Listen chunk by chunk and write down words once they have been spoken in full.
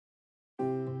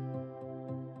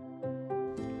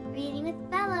Reading with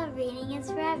Bella. Reading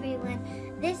is for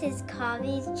everyone. This is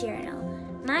Kavi's journal.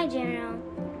 My journal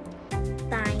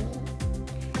by me.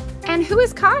 And who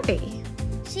is Kavi?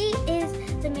 She is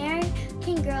the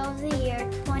American Girl of the Year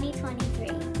 2023.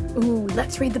 Ooh,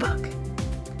 let's read the book.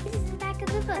 This is the back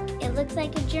of the book. It looks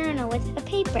like a journal with a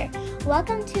paper.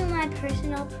 Welcome to my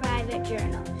personal private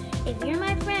journal. If you're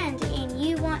my friend and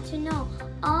you want to know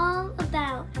all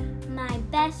about my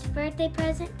best birthday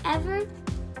present ever,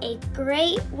 a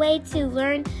great way to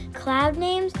learn cloud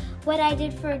names, what I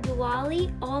did for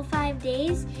Diwali all 5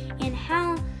 days, and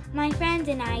how my friends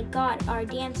and I got our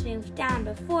dance moves down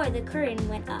before the curtain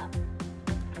went up.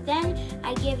 Then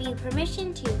I give you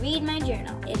permission to read my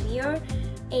journal. If you're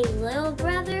a little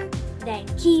brother, then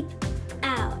keep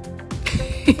out.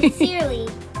 Sincerely,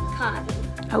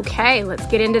 Kavi. Okay, let's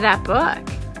get into that book.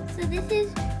 So this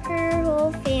is her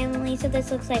whole family. So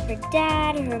this looks like her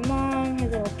dad, her mom, her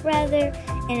little brother,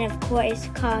 and of course,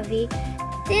 Kavi.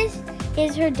 This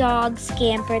is her dog,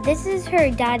 Scamper. This is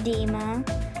her Dadima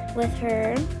with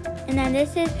her. And then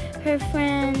this is her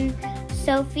friend,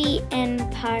 Sophie and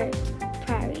Pari.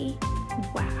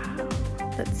 Wow.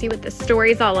 Let's see what the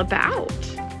story's all about.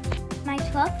 My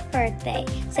 12th birthday,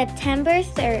 September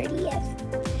 30th.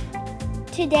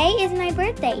 Today is my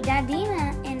birthday.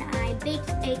 Dadima and I baked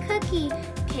a cookie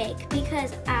cake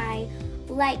because I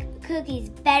like cookies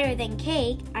better than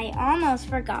cake. I almost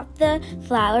forgot the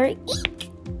flour. Eek!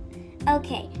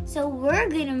 Okay, so we're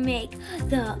gonna make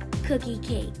the cookie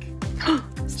cake.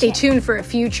 Stay tuned for a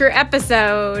future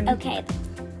episode. Okay,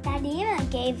 Dadima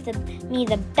gave me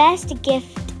the best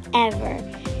gift ever.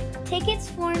 Tickets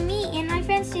for me and my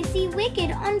friends to see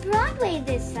Wicked on Broadway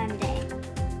this Sunday.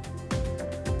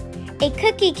 A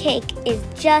cookie cake is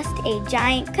just a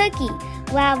giant cookie.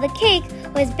 While the cake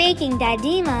was baking,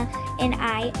 Dadima and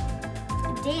I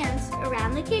danced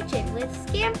around the kitchen with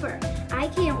Scamper. I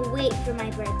can't wait for my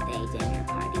birthday dinner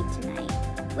party tonight.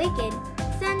 Wicked,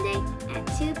 Sunday at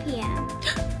 2 p.m.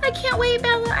 I can't wait,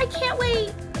 Bella. I can't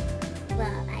wait.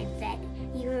 Well, I bet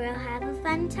you will have a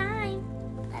fun time.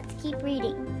 Let's keep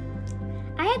reading.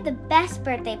 I had the best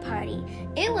birthday party.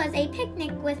 It was a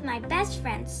picnic with my best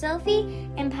friends, Sophie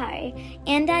and Pari,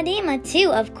 and Dadima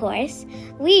too, of course.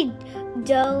 We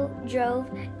drove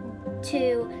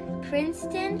to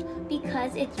Princeton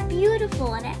because it's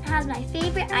beautiful and it has my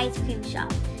favorite ice cream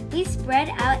shop. We spread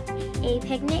out a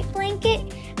picnic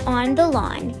blanket on the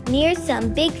lawn near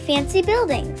some big fancy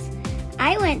buildings.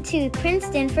 I went to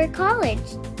Princeton for college.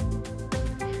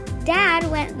 Dad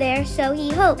went there, so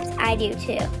he hopes I do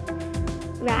too.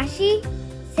 Rashi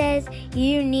says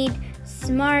you need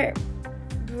smart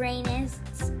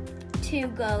brainists to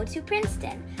go to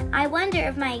Princeton. I wonder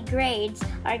if my grades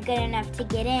are good enough to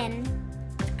get in.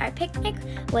 Our picnic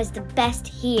was the best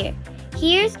here.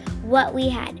 Here's what we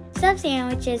had. Sub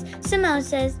sandwiches,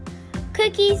 samosas,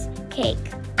 cookies, cake,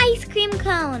 ice cream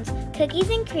cones, cookies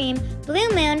and cream, blue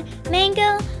moon,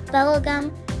 mango,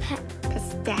 bubblegum,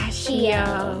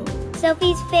 Pistachio.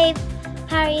 Sophie's fave,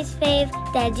 Pari's fave,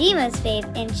 Dadima's fave,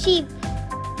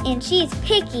 and she's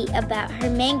picky about her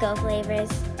mango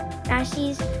flavors.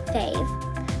 Rashi's fave.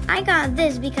 I got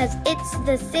this because it's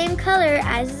the same color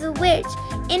as the witch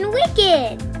in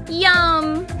Wicked.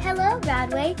 Yum! Hello,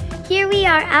 Broadway. Here we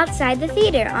are outside the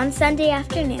theater on Sunday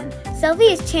afternoon. Sophie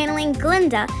is channeling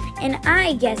Glinda, and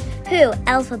I guess who?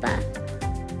 Elphaba.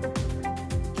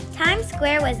 Times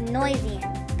Square was noisy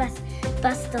and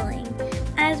bustling.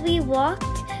 As we walked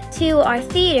to our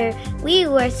theater, we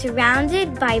were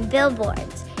surrounded by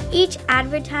billboards, each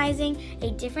advertising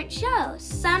a different show.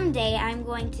 Someday I'm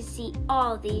going to see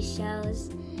all these shows.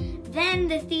 Then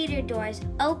the theater doors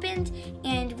opened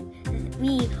and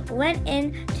we went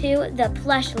into the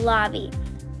plush lobby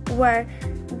where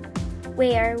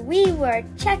we were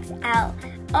checked out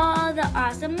all the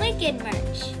awesome Wicked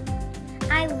merch.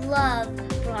 I love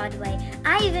Broadway.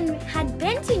 I even had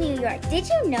been to New York. Did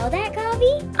you know that,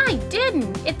 Kavi? I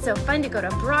didn't. It's so fun to go to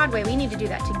Broadway. We need to do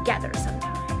that together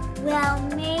sometime. Well,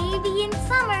 maybe in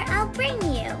summer I'll bring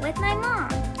you with my mom.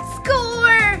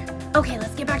 Score! Okay,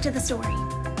 let's get back to the story.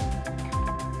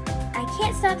 I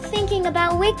can't stop thinking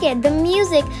about Wicked, the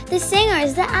music, the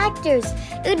singers, the actors.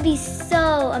 It would be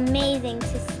so amazing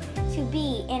to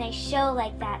be in a show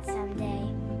like that someday.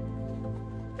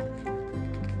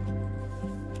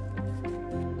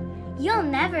 You'll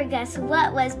never guess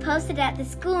what was posted at the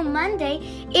school Monday.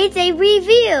 It's a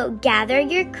review. Gather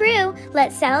your crew.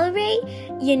 Let's celebrate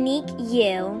unique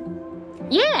you.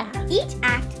 Yeah. Each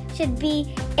act should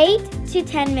be 8 to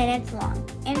 10 minutes long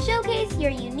and showcase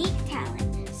your unique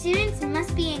talent. Students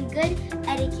must be in good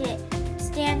etiquette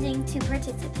standing to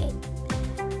participate.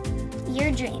 Your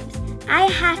dreams. I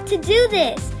have to do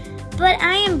this. But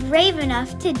I am brave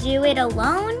enough to do it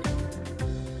alone?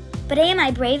 But am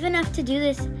I brave enough to do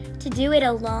it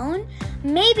alone?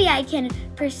 Maybe I can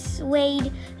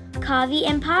persuade Kavi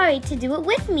and Pari to do it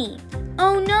with me.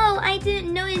 Oh no, I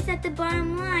didn't notice at the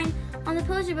bottom line on the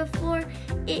poster before.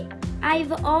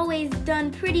 I've always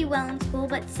done pretty well in school,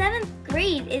 but 7th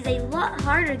grade is a lot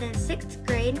harder than 6th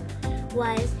grade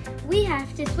was. We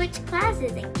have to switch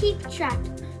classes and keep track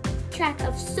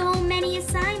of so many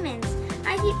assignments.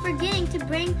 I keep forgetting to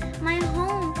bring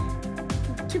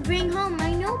home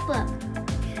my notebook.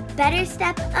 Better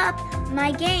step up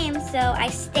my game so I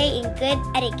stay in good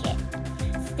etiquette.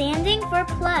 Standing for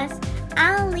plus,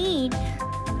 I'll lead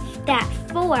that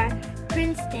for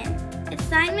Princeton.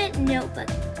 Assignment notebook,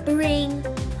 bring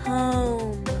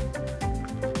home.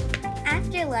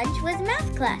 After lunch was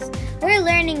math class. We're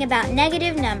learning about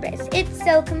negative numbers. It's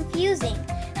so confusing.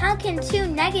 How can two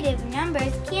negative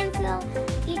numbers cancel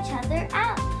each other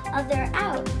out?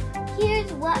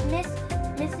 Here's what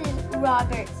Mrs.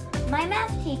 Roberts, my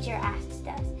math teacher, asked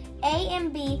us. A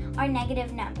and B are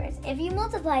negative numbers. If you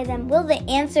multiply them, will the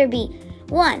answer be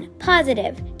 1,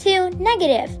 positive, 2,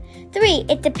 negative, 3,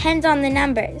 it depends on the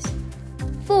numbers,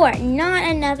 4, not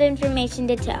enough information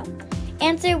to tell.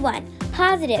 Answer 1,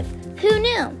 positive. Who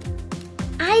knew?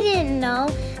 I didn't know.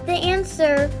 The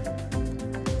answer,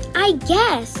 I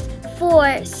guessed.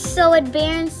 4, so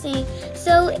embarrassing.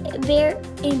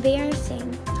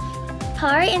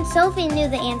 Pari and Sophie knew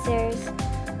the answers.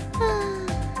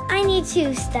 I need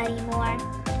to study more.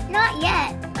 Not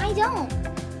yet. I don't.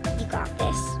 You got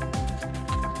this.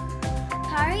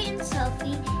 Pari and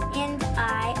Sophie and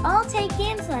I all take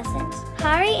dance lessons.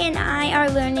 Pari and I are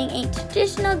learning a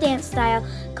traditional dance style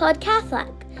called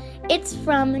Kathak. It's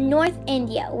from North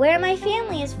India, where my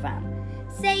family is from.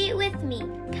 Say it with me,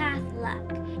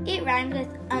 Kathak. It rhymes with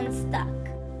unstuck.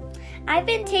 I've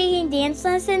been taking dance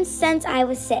lessons since I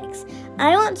was 6.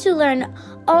 I want to learn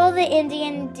all the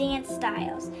Indian dance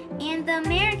styles and the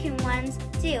American ones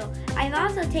too. I've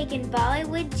also taken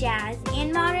Bollywood, jazz,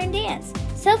 and modern dance.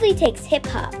 Sophie takes hip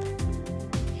hop.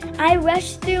 I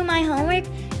rush through my homework.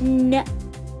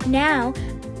 Now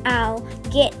I'll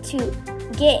get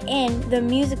in the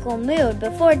musical mood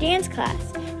before dance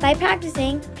class by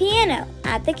practicing piano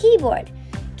at the keyboard.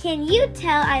 Can you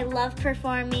tell I love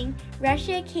performing?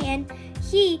 Russia can.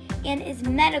 He and his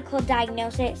medical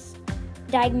diagnostics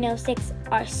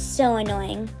are so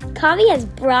annoying. Kavi has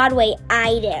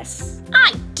Broadway-itis.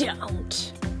 I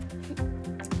don't.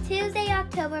 Tuesday,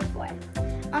 October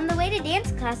 4th. On the way to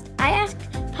dance class, I asked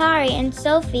Pari and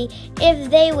Sophie if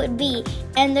they would be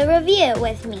in the review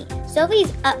with me.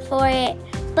 Sophie's up for it,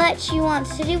 but she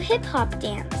wants to do a hip-hop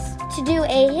dance.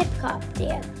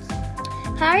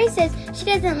 Pari says she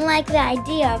doesn't like the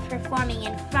idea of performing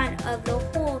in front of the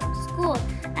whole school.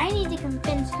 I need to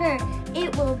convince her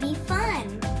it will be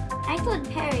fun. I told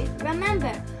Pari,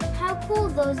 remember how cool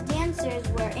those dancers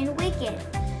were in Wicked.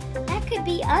 That could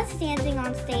be us dancing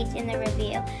on stage in the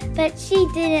review, but she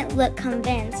didn't look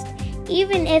convinced.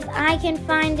 Even if I can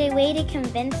find a way to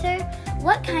convince her,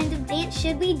 what kind of dance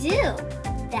should we do?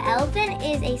 The elephant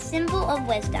is a symbol of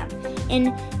wisdom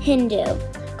in Hindu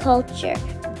culture,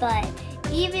 but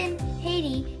even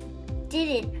Haiti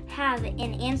didn't have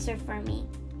an answer for me.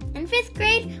 In 5th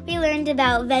grade, we learned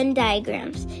about Venn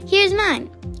diagrams. Here's mine.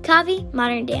 Kavi,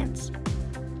 modern dance.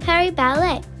 Pari,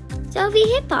 ballet. Sophie,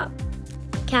 hip-hop.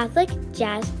 Catholic,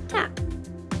 jazz, tap.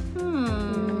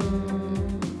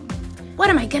 What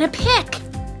am I gonna pick?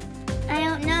 I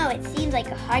don't know. It seems like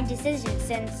a hard decision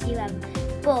since you have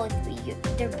both.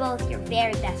 They're both your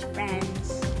very best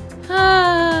friends.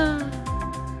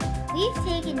 We've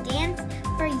taken dance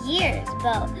for years,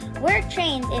 but we're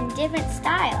trained in different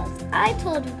styles. I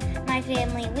told my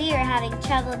family we were having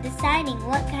trouble deciding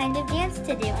what kind of dance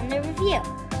to do in the review.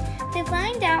 To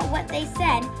find out what they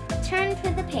said, turn to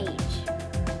the page.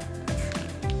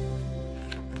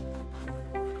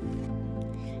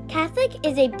 Catholic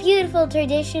is a beautiful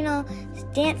traditional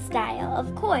dance style.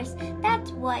 Of course,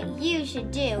 that's what you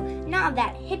should do, not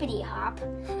that hippity hop.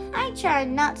 I tried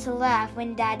not to laugh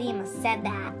when Dadima said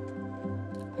that.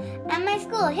 At my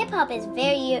school, hip-hop is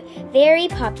very, very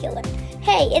popular.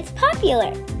 Hey, it's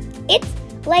popular. It's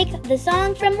like the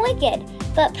song from Wicked,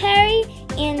 but Pari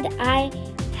and I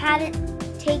hadn't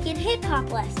taken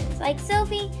hip-hop lessons. Like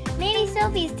Sophie, maybe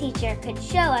Sophie's teacher could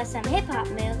show us some hip-hop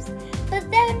moves, but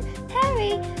then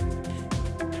Pari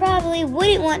probably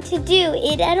wouldn't want to do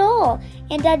it at all,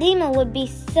 and Dadima would be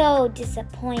so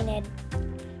disappointed.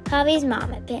 Kavi's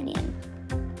mom opinion.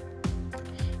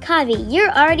 Kavi,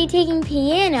 you're already taking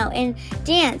piano and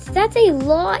dance. That's a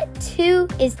lot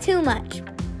is too much.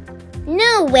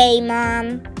 No way,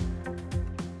 Mom.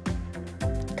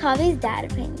 Kavi's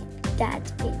dad's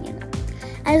opinion.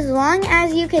 As long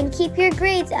as you can keep your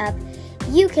grades up,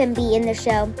 you can be in the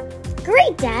show.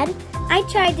 Great, Dad. I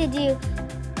tried to do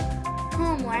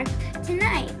homework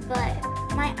tonight, but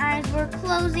my eyes were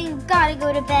closing. Gotta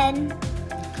go to bed.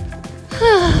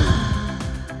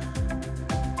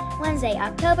 Wednesday,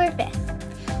 October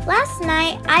 5th. Last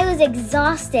night, I was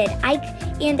exhausted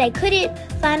and I couldn't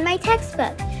find my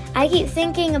textbook. I keep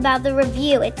thinking about the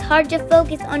review. It's hard to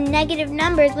focus on negative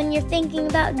numbers when you're thinking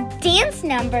about dance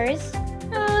numbers.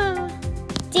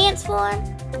 Dance floor,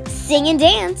 sing and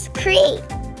dance, create.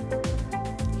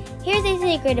 Here's a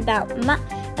secret about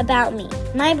me.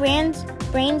 My brains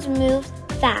move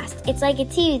fast. It's like a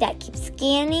TV that keeps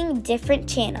scanning different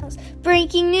channels.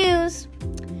 Breaking news.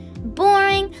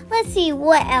 Boring. Let's see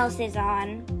what else is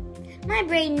on. My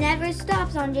brain never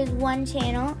stops on just one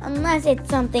channel unless it's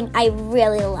something I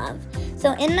really love.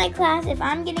 So in my class, if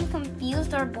I'm getting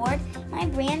confused or bored, my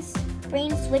brain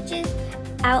switches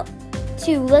out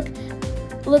to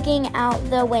looking out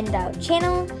the window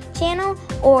channel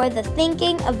or the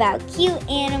thinking about cute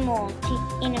animals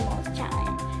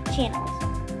channels.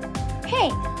 Hey,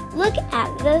 look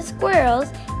at the squirrels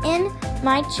in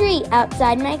my tree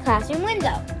outside my classroom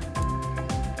window.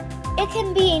 It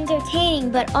can be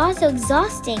entertaining but also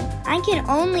exhausting. I can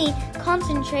only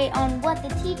concentrate on what the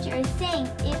teacher is saying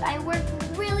if I work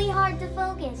really hard to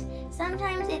focus.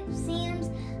 Sometimes it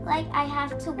seems like I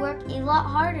have to work a lot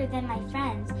harder than my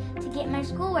friends to get my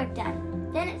schoolwork done.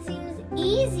 Then it seems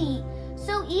easy,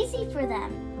 so easy for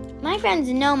them. My friends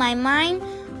know my mind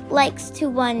likes to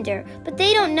wonder, but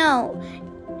they don't know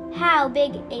how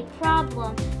big a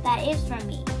problem that is for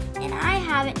me. And I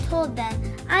haven't told them.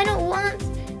 I don't want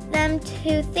them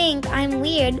to think I'm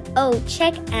weird. Oh,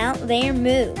 check out their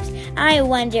moves. I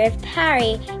wonder if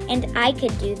Perry and I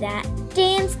could do that.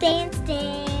 Dance, dance,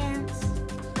 dance.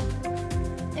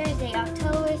 Thursday,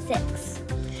 October 6th.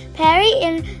 Perry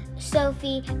and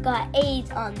Sophie got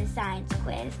A's on the science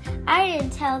quiz. I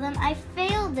didn't tell them I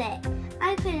failed it.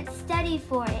 I couldn't study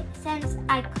for it since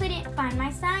I couldn't find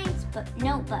my science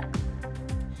notebook.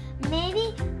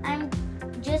 Maybe I'm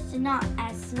just not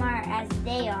as smart as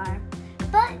they are.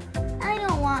 But I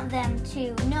don't want them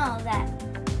to know that.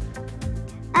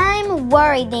 I'm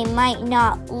worried they might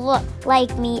not look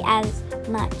like me as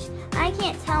much. I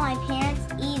can't tell my parents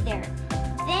either.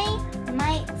 They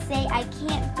might say I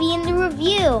can't be in the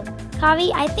review.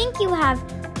 Kavi, I think you have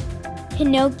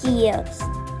Pinocchio's.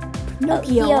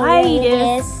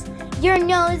 Pinocchio-itis. Your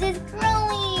nose is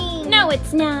growing. No,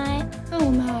 it's not.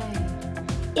 Oh my.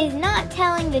 Is not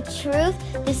telling the truth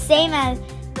the same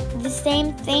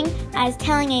thing as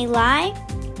telling a lie?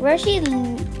 Rashid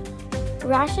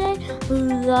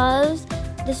loves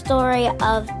the story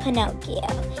of Pinocchio.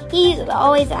 He's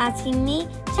always asking me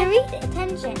to read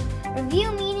attention.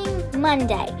 Review meeting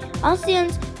Monday. All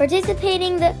students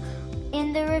participating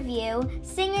in the review,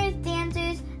 singers,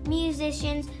 dancers,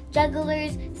 musicians,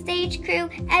 jugglers, stage crew,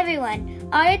 everyone.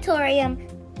 Auditorium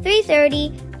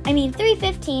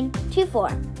 3:15 to 4.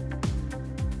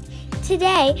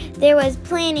 Today, there was a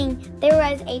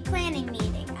planning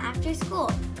meeting after school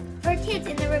for kids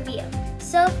in the review.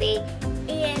 Sophie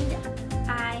and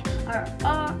I are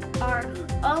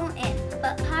all in,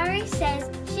 but Pari says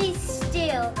she's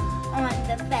still on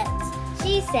the fence.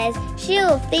 She says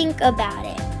she'll think about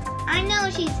it. I know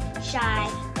she's shy,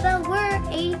 but we're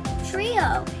a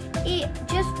trio. It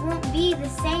just won't be the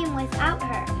same without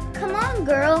her. Come on,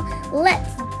 girl,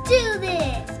 let's do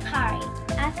this, Pari.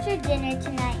 After dinner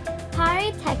tonight,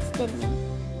 Pari texted me.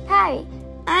 Pari,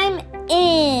 I'm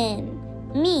in.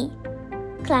 Me.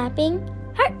 Clapping.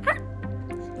 Heart, heart.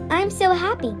 I'm so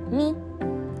happy. Me.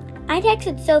 I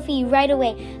texted Sophie right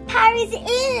away. Pari's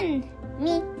in.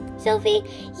 Me. Sophie,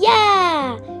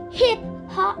 yeah. Hip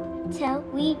hop till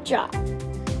we drop.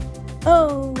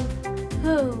 Oh.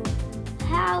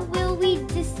 How will we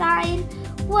decide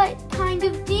what kind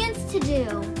of dance to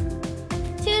do?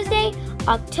 Tuesday,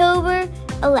 October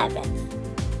 11th.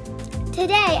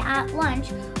 Today at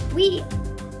lunch, we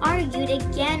argued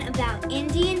again about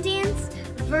Indian dance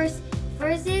versus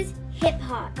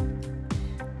hip-hop.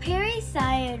 Perry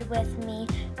sided with me,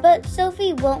 but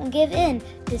Sophie won't give in.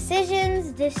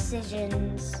 Decisions.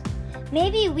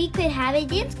 Maybe we could have a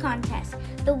dance contest.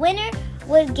 The winner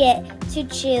would get to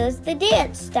choose the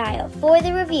dance style for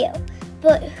the review.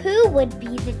 But who would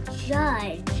be the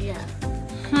judge?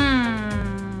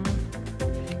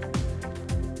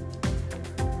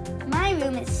 My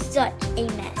room is such a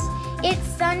mess. It's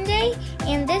Sunday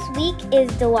and this week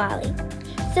is Diwali.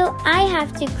 So I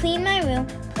have to clean my room,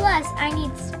 plus I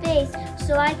need space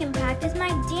so I can practice my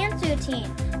dance routine,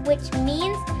 which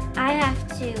means I have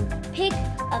to pick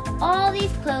up all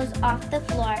these clothes off the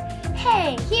floor.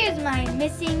 Hey, here's my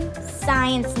missing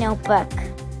science notebook.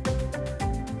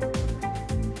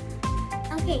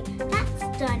 Okay,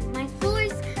 that's done. My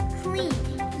floor's clean.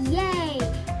 Yay!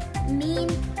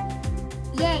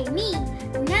 Yay, me!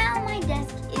 Now my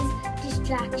desk is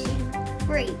distraction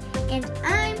free, and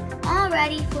I'm all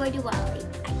ready for Diwali.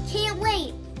 I can't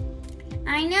wait!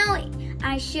 I know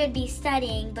I should be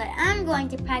studying, but I'm going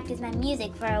to practice my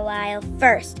music for a while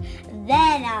first.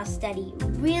 Then I'll study.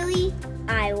 Really,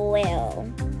 I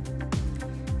will.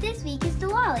 This week is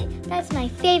Diwali. That's my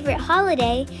favorite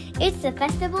holiday. It's the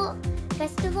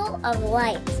festival of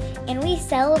lights, and we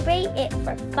celebrate it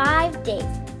for 5 days.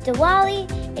 Diwali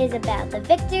is about the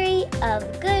victory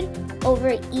of good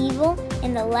over evil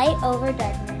and the light over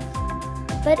darkness.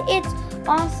 But it's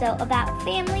also about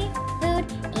family, food,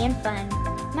 and fun.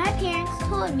 My parents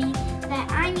told me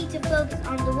that I need to focus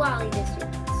on Diwali this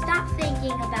week. Stop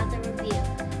thinking about the review.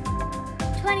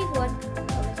 24th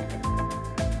over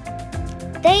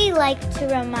 7. They like to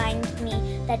remind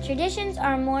me that traditions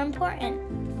are more important.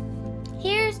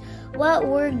 Here's what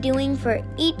we're doing for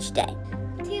each day.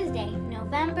 Tuesday,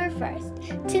 November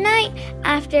 1st. Tonight,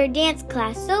 after dance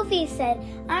class, Sophie said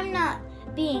I'm not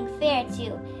being fair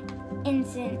to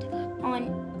insist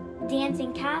on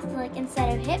dancing Catholic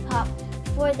instead of hip-hop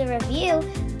for the review,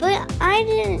 but I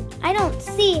don't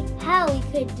see how we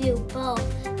could do both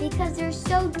because they're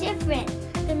so different.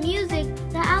 The music,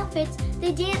 the outfits,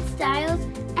 the dance styles,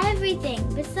 everything.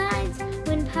 Besides,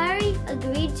 when Pari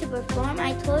agreed to perform,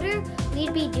 I told her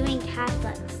we'd be doing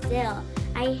Catholic still.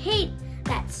 I hate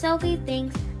that Sophie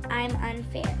thinks I'm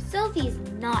unfair. Sophie's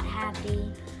not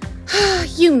happy.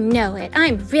 You know it.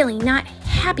 I'm really not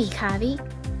happy, Kavi.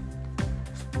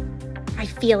 I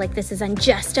feel like this is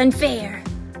unjust, unfair.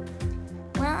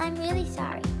 Well, I'm really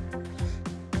sorry.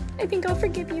 I think I'll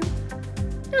forgive you.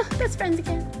 Oh, best friends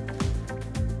again.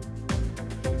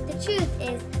 The truth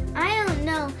is, I don't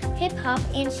know hip-hop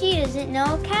and she doesn't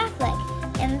know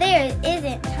Catholic. And there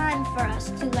isn't time for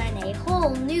us to learn a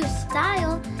whole new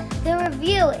style. The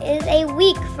review is a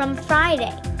week from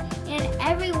Friday. And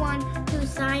everyone who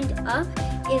signed up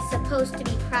is supposed to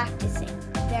be practicing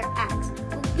their acts.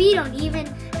 But we don't even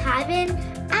have an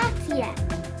act yet.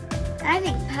 I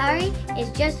think Pari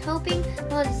is just hoping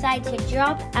we'll decide to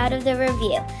drop out of the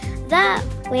review. That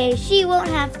way she won't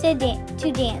have to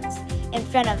dance in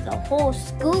front of the whole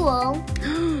school.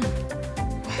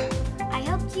 I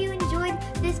hope you enjoyed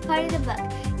this part of the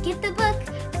book. Get the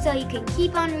book so you can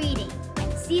keep on reading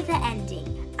and see the ending.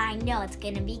 I know it's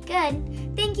going to be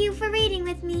good. Thank you for reading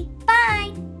with me.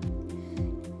 Bye!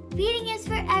 Reading is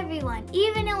for everyone.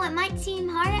 Even though it might seem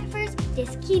hard at first,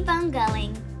 just keep on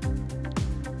going.